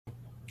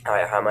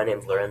Hi, my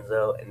name's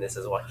Lorenzo, and this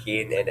is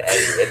Joaquin, and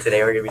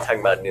today we're going to be talking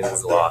about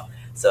Newton's law.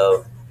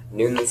 So,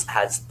 Newton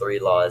has three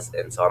laws,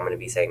 and so I'm going to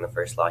be saying the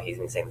first law, he's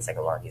going to be saying the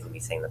second law, and he's going to be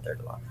saying the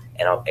third law.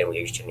 And we're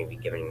each going to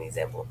be giving an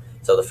example.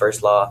 So, the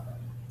first law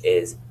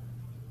is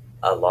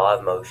a law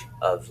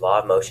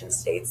of motion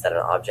states that an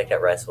object at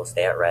rest will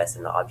stay at rest,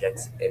 and the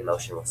objects in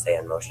motion will stay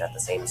in motion at the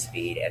same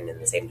speed and in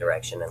the same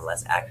direction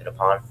unless acted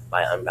upon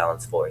by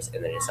unbalanced force,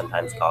 and it is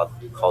sometimes called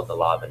the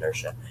law of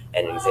inertia.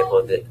 And an example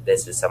of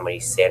this is somebody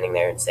standing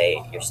there, and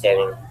say you're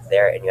standing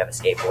there and you have a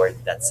skateboard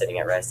that's sitting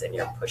at rest, and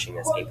you're pushing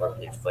the skateboard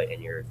with your foot,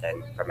 and you're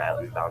then from an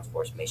unbalanced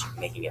force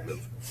making it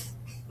move.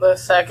 The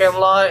second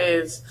law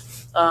is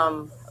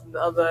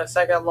the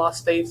second law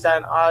states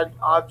that an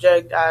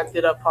object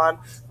acted upon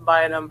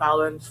by an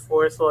unbalanced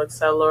force will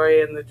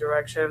accelerate in the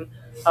direction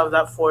of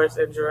that force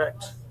in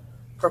direct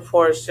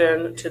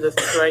proportion to the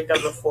strength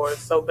of the force.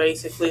 So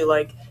basically,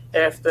 like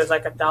if there's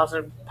like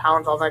 1,000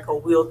 pounds on like a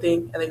wheel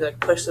thing, and then you like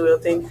push the wheel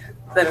thing,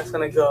 then it's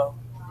gonna go.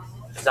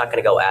 It's not going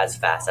to go as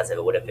fast as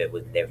it would if it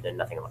was there was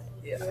nothing on it.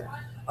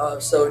 Yeah.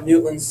 So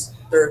Newton's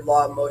third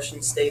law of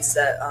motion states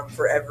that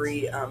for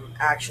every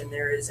action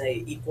there is a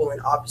equal and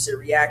opposite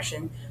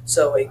reaction.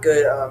 So a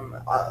good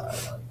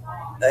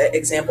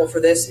example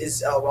for this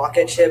is a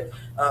rocket ship.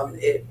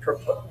 It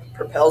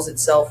propels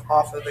itself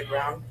off of the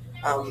ground,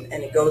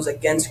 and it goes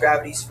against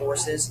gravity's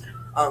forces.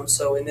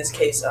 So in this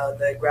case,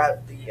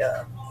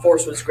 the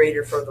force was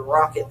greater for the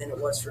rocket than it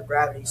was for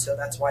gravity. So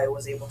that's why it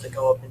was able to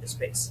go up into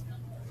space.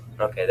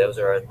 Okay, those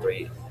are our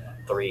three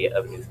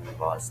of Newton's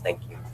laws. Thank you.